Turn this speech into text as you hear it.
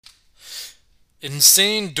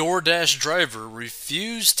Insane DoorDash driver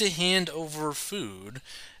refused to hand over food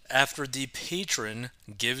after the patron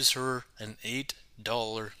gives her an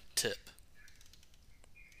 $8 tip.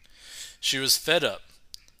 She was fed up.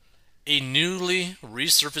 A newly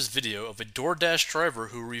resurfaced video of a DoorDash driver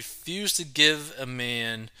who refused to give a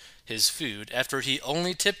man his food after he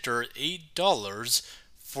only tipped her $8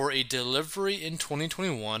 for a delivery in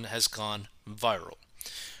 2021 has gone viral.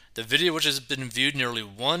 The video, which has been viewed nearly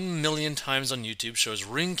 1 million times on YouTube, shows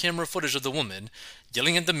ring camera footage of the woman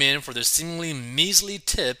yelling at the man for the seemingly measly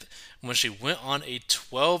tip when she went on a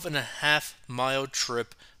 12.5 mile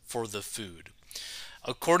trip for the food.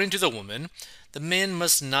 According to the woman, the man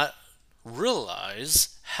must not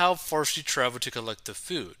realize how far she traveled to collect the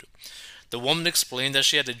food. The woman explained that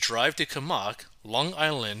she had to drive to Kamak, Long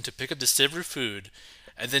Island, to pick up the savory food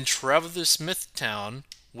and then travel to Smithtown,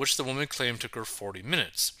 which the woman claimed took her 40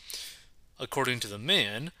 minutes. According to the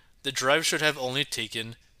man, the drive should have only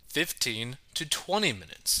taken 15 to 20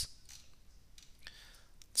 minutes.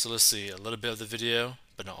 So let's see a little bit of the video,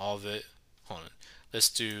 but not all of it. Hold on. Let's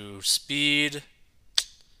do speed,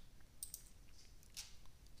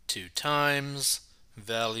 2 times,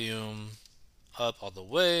 volume up all the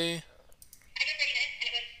way.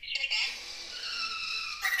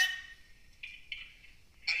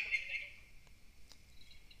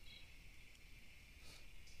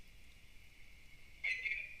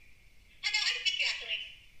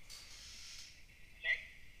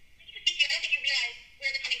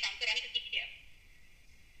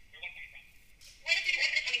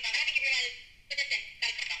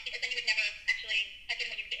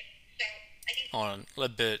 Hold on, a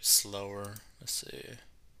bit slower. Let's see.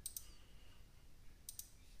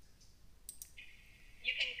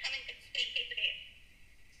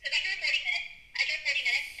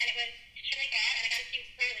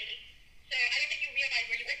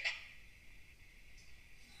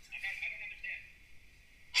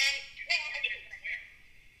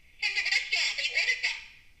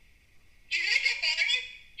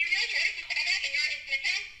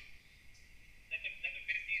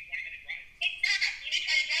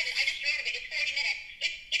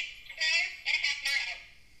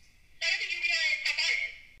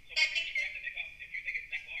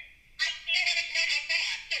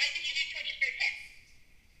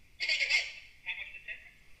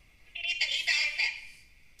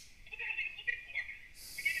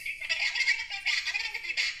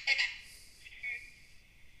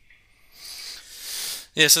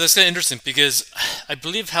 Yeah, so that's kind of interesting because I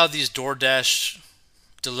believe how these DoorDash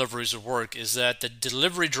deliveries work is that the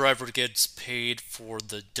delivery driver gets paid for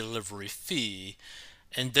the delivery fee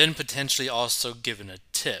and then potentially also given a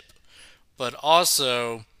tip. But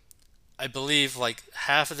also, I believe like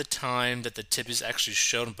half of the time that the tip is actually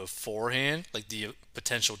shown beforehand, like the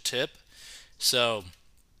potential tip. So,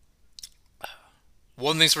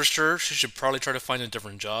 one thing's for sure, she should probably try to find a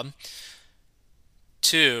different job.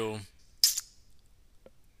 Two,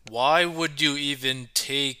 why would you even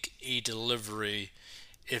take a delivery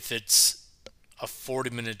if it's a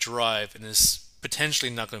 40-minute drive and is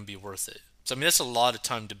potentially not going to be worth it? So, I mean, that's a lot of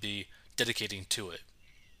time to be dedicating to it.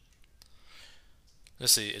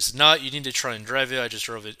 Let's see, it's not, you need to try and drive it. I just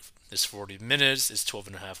drove it. It's 40 minutes. It's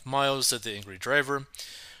 12.5 miles, said the angry driver.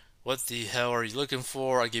 What the hell are you looking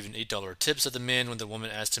for? I gave an $8 tip, said the man when the woman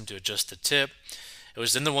asked him to adjust the tip. It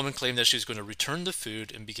was then the woman claimed that she was going to return the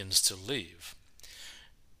food and begins to leave.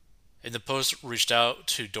 In the post reached out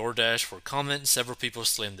to DoorDash for comment. Several people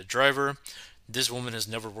slammed the driver. This woman has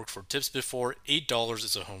never worked for tips before. $8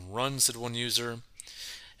 is a home run, said one user.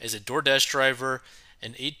 As a DoorDash driver,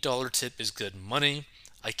 an $8 tip is good money.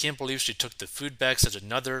 I can't believe she took the food back, said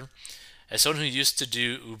another. As someone who used to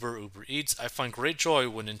do Uber Eats, I find great joy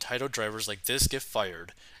when entitled drivers like this get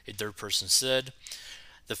fired, a third person said.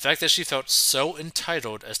 The fact that she felt so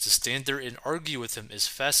entitled as to stand there and argue with him is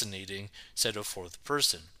fascinating, said a fourth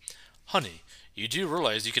person. Honey, you do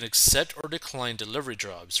realize you can accept or decline delivery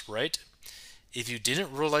jobs, right? If you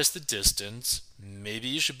didn't realize the distance, maybe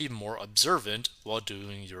you should be more observant while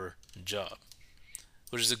doing your job.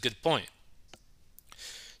 Which is a good point.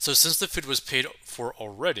 So since the food was paid for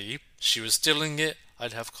already, she was stealing it,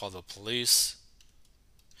 I'd have called the police.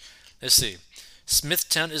 Let's see.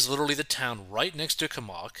 Smithtown is literally the town right next to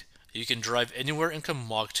Kamak. You can drive anywhere in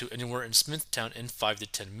Kamak to anywhere in Smithtown in 5 to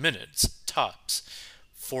 10 minutes, tops.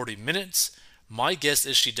 40 minutes? My guess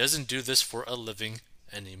is she doesn't do this for a living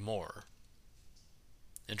anymore.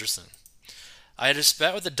 Interesting. I had a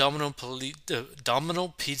spat with the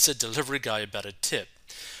Domino Pizza delivery guy about a tip.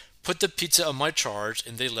 Put the pizza on my charge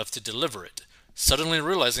and they left to deliver it. Suddenly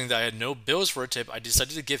realizing that I had no bills for a tip, I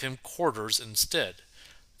decided to give him quarters instead.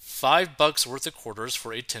 $5 worth of quarters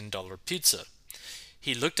for a $10 pizza.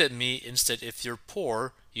 He looked at me and said, "If you're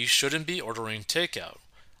poor, you shouldn't be ordering takeout."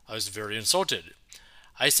 I was very insulted.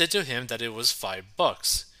 I said to him that it was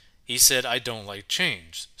 $5. He said, "I don't like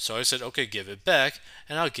change." So I said, "Okay, give it back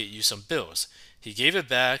and I'll get you some bills." He gave it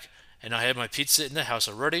back and I had my pizza in the house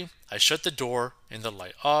already. I shut the door and the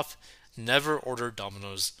light off. Never ordered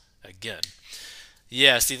Domino's again.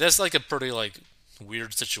 Yeah, see, that's like a pretty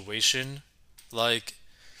weird situation. Like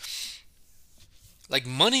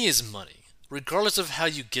money is money. Regardless of how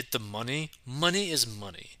you get the money, money is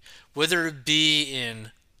money. Whether it be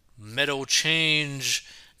in metal change,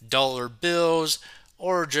 dollar bills,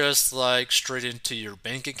 or just straight into your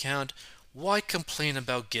bank account, why complain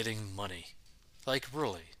about getting money?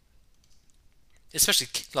 Really. Especially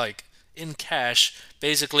in cash,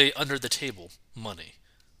 basically under the table money.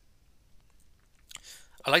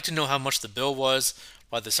 I'd like to know how much the bill was.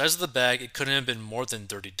 By the size of the bag, it couldn't have been more than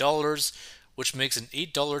 $30, which makes an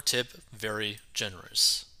 $8 tip very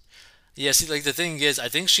generous. Yeah, see, the thing is, I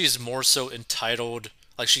think she's more so entitled,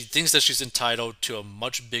 she thinks that she's entitled to a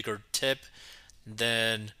much bigger tip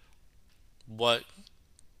than what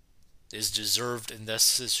is deserved in this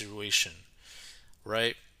situation,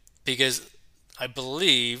 right? Because I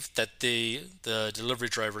believe that the delivery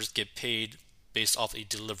drivers get paid based off a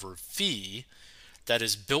delivery fee that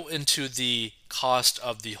is built into the cost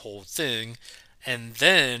of the whole thing, and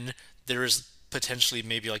then there's potentially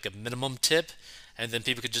maybe a minimum tip, and then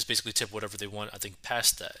people could just basically tip whatever they want, I think,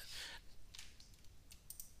 past that.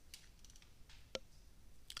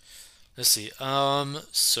 Let's see.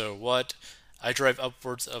 So what? I drive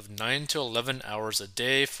upwards of 9 to 11 hours a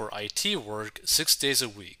day for IT work, 6 days a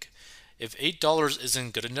week. If $8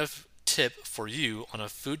 isn't good enough tip for you on a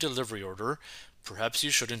food delivery order, perhaps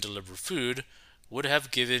you shouldn't deliver food. Would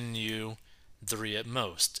have given you 3 at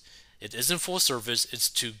most. It isn't full service, it's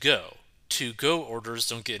to go. To go orders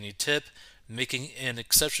don't get any tip, making an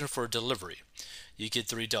exception for a delivery. You get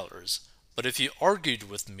 $3. But if you argued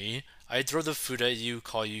with me, I'd throw the food at you,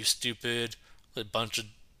 call you stupid, a bunch of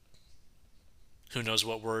who knows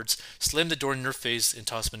what words, slam the door in your face, and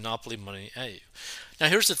toss Monopoly money at you. Now,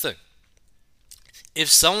 here's the thing. If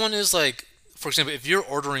someone is for example, if you're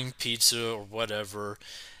ordering pizza or whatever,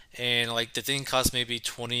 and the thing costs maybe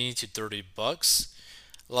 20 to 30 bucks,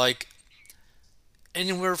 like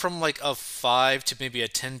anywhere from a 5 to maybe a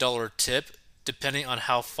 $10 tip, depending on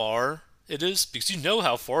how far it is, because you know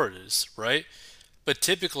how far it is, right? But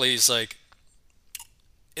typically, it's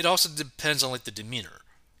it also depends on the demeanor,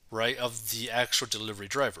 right, of the actual delivery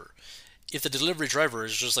driver. If the delivery driver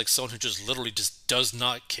is just someone who just literally just does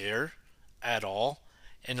not care at all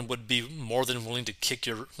and would be more than willing to kick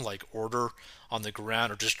your order on the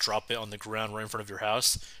ground or just drop it on the ground right in front of your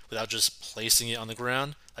house without just placing it on the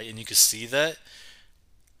ground, and you could see that,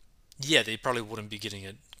 yeah, they probably wouldn't be getting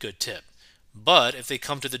a good tip. But if they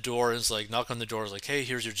come to the door and knock on the door, hey,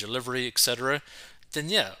 here's your delivery, etc., then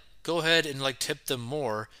yeah, go ahead and tip them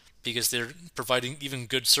more because they're providing even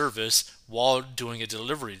good service while doing a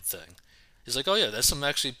delivery thing. It's oh yeah, that's some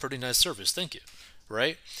actually pretty nice service, thank you,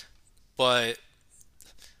 right? But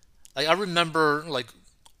I remember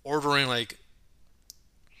ordering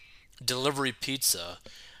delivery pizza,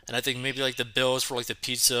 and I think maybe the bills for the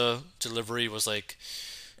pizza delivery was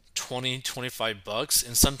 20, 25 bucks,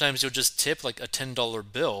 and sometimes you'll just tip a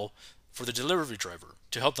 $10 bill for the delivery driver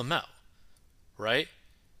to help them out, right?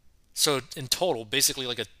 So in total, basically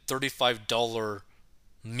a $35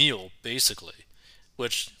 meal, basically,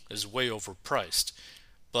 which is way overpriced.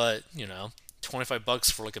 But, 25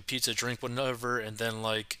 bucks for a pizza, drink, whatever, and then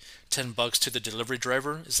 10 bucks to the delivery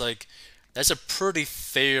driver is that's a pretty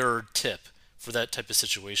fair tip for that type of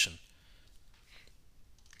situation.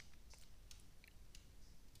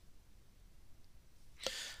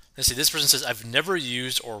 Let's see, this person says, I've never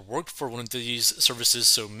used or worked for one of these services,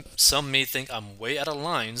 so some may think I'm way out of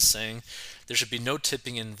line saying there should be no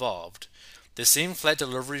tipping involved. The same flat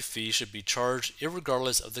delivery fee should be charged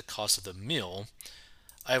irregardless of the cost of the meal.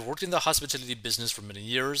 I have worked in the hospitality business for many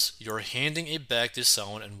years. You're handing a bag to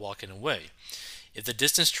someone and walking away. If the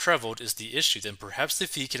distance traveled is the issue, then perhaps the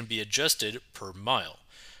fee can be adjusted per mile.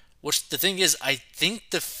 Which the thing is, I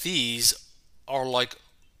think the fees are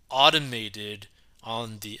automated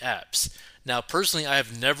on the apps. Now, personally, I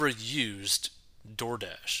have never used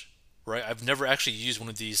DoorDash, right? I've never actually used one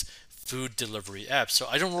of these food delivery apps, so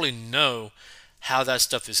I don't really know how that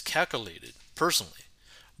stuff is calculated personally.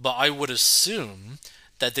 But I would assume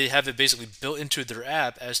that they have it basically built into their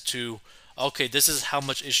app as to, okay, this is how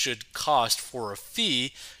much it should cost for a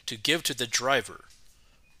fee to give to the driver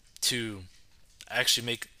to actually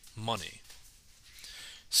make money.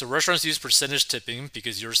 So restaurants use percentage tipping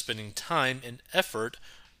because you're spending time and effort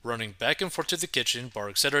running back and forth to the kitchen, bar,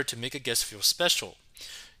 etc. to make a guest feel special.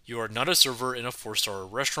 You are not a server in a four-star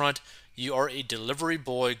restaurant. You are a delivery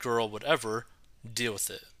boy, girl, whatever. Deal with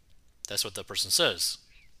it. That's what that person says.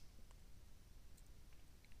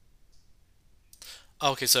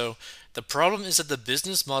 Okay, so the problem is that the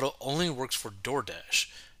business model only works for DoorDash.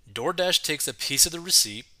 DoorDash takes a piece of the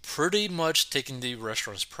receipt, pretty much taking the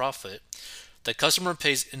restaurant's profit. The customer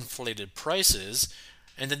pays inflated prices,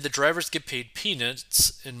 and then the drivers get paid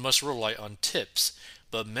peanuts and must rely on tips.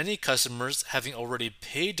 But many customers, having already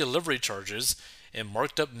paid delivery charges and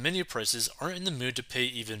marked up menu prices, aren't in the mood to pay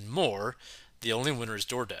even more. The only winner is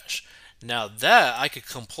DoorDash. Now, that I could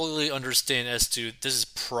completely understand as to this is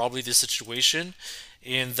probably the situation,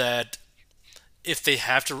 in that if they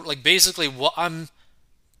have to, like, basically, what I'm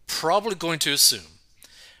probably going to assume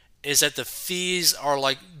is that the fees are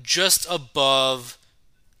like just above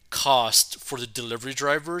cost for the delivery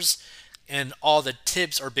drivers, and all the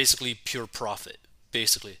tips are basically pure profit.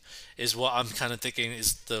 Basically, is what I'm kind of thinking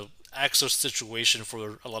is the actual situation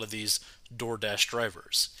for a lot of these DoorDash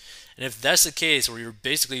drivers. And if that's the case, where you're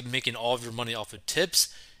basically making all of your money off of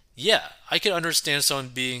tips, yeah, I can understand someone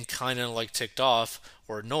being kind of like ticked off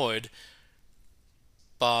or annoyed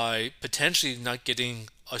by potentially not getting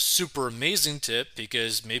a super amazing tip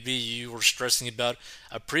because maybe you were stressing about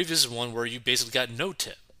a previous one where you basically got no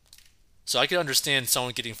tip. So I can understand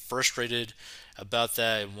someone getting frustrated about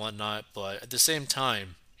that and whatnot, but at the same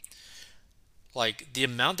time, like the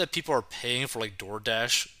amount that people are paying for like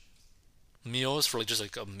DoorDash meals for like just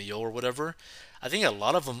like a meal or whatever, I think a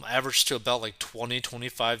lot of them average to about like 20,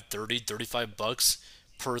 25, 30, 35 bucks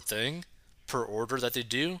per thing, per order that they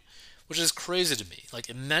do, which is crazy to me. Like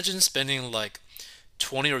imagine spending like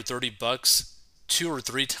 20 or 30 bucks two or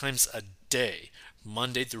three times a day,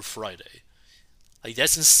 Monday through Friday. Like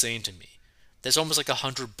that's insane to me. That's almost like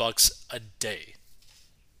 100 bucks a day.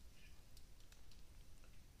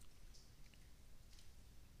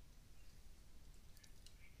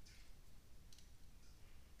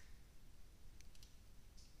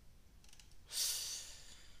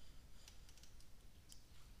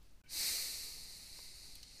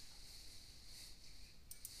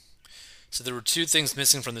 So there were two things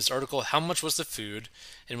missing from this article. How much was the food,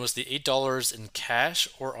 and was the $8 in cash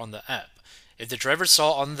or on the app? If the driver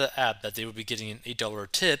saw on the app that they would be getting an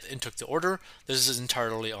 $8 tip and took the order, this is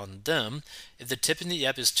entirely on them. If the tip in the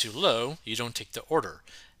app is too low, you don't take the order.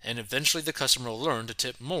 And eventually the customer will learn to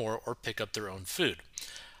tip more or pick up their own food.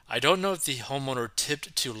 I don't know if the homeowner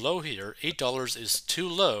tipped too low here. $8 is too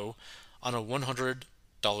low on a $100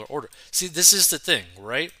 order. See, this is the thing,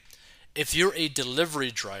 right? If you're a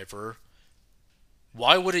delivery driver,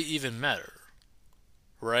 why would it even matter,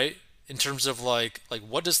 right? In terms of like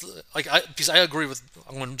what does like I because I agree with,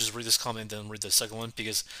 I'm going to just read this comment and then read the second one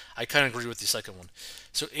because I kind of agree with the second one.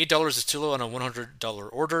 So $8 is too low on a $100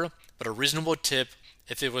 order, but a reasonable tip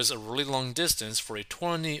if it was a really long distance for a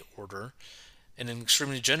 20 order, and an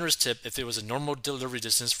extremely generous tip if it was a normal delivery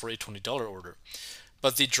distance for a $20 order.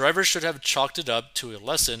 But the driver should have chalked it up to a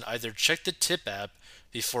lesson: either check the tip app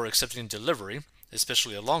before accepting delivery,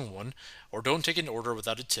 especially a long one, or don't take an order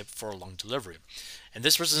without a tip for a long delivery. And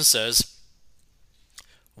this person says,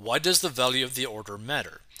 why does the value of the order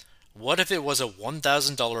matter? What if it was a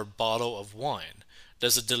 $1,000 bottle of wine?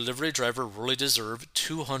 Does the delivery driver really deserve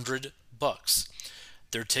 200 bucks?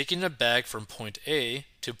 They're taking a bag from point A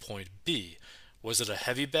to point B. Was it a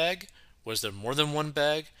heavy bag? Was there more than one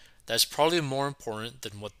bag? That's probably more important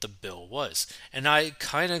than what the bill was. And I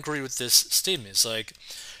kind of agree with this statement. It's like,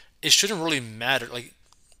 it shouldn't really matter. Like,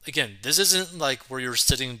 again, this isn't like where you're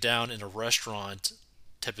sitting down in a restaurant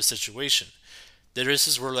type of situation. This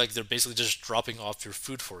is where like they're basically just dropping off your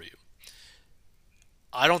food for you.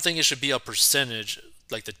 I don't think it should be a percentage,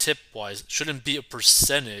 like the tip wise, shouldn't be a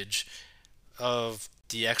percentage of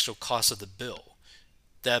the actual cost of the bill.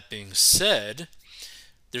 That being said,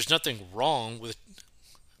 there's nothing wrong with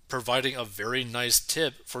providing a very nice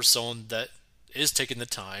tip for someone that is taking the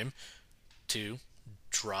time to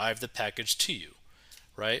drive the package to you,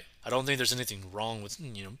 right? I don't think there's anything wrong with,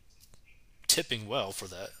 tipping well for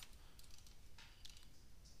that.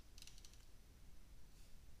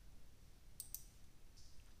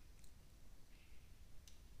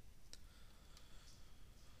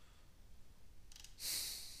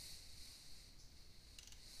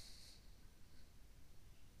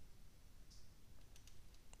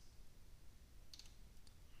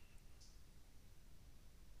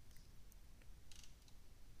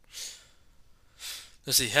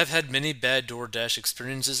 Let's see, have had many bad DoorDash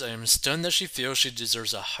experiences. I am stunned that she feels she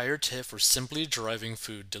deserves a higher tip for simply driving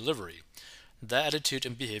food delivery. That attitude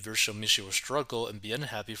and behavior show me she will struggle and be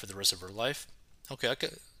unhappy for the rest of her life. Okay, I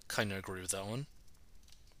could kind of agree with that one.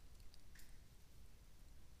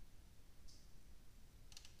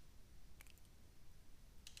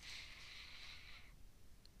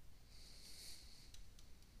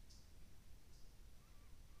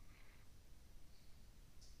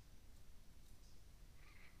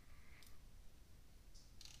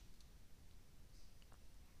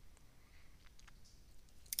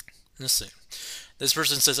 Let's see. This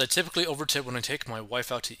person says, I typically overtip when I take my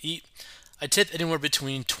wife out to eat. I tip anywhere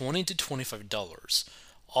between $20 to $25.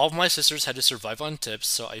 All of my sisters had to survive on tips,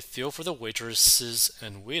 so I feel for the waitresses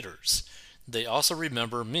and waiters. They also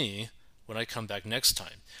remember me when I come back next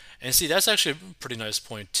time. And see, that's actually a pretty nice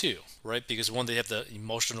point too, right? Because one, they have the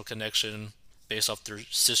emotional connection based off their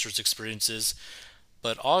sisters' experiences,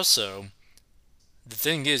 but also the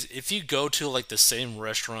thing is, if you go to like the same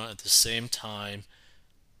restaurant at the same time,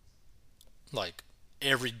 like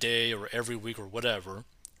every day or every week or whatever,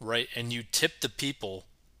 right? And you tip the people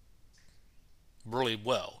really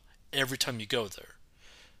well every time you go there,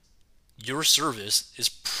 your service is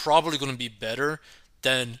probably going to be better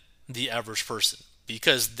than the average person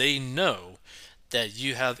because they know that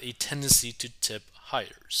you have a tendency to tip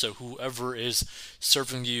higher. So whoever is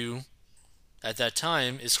serving you at that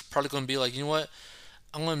time is probably going to be like, you know what?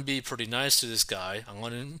 I'm going to be pretty nice to this guy. I'm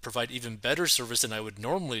going to provide even better service than I would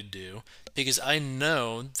normally do because I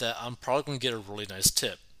know that I'm probably going to get a really nice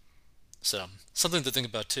tip. So, something to think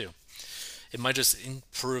about too. It might just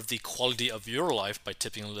improve the quality of your life by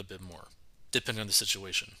tipping a little bit more, depending on the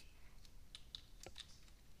situation.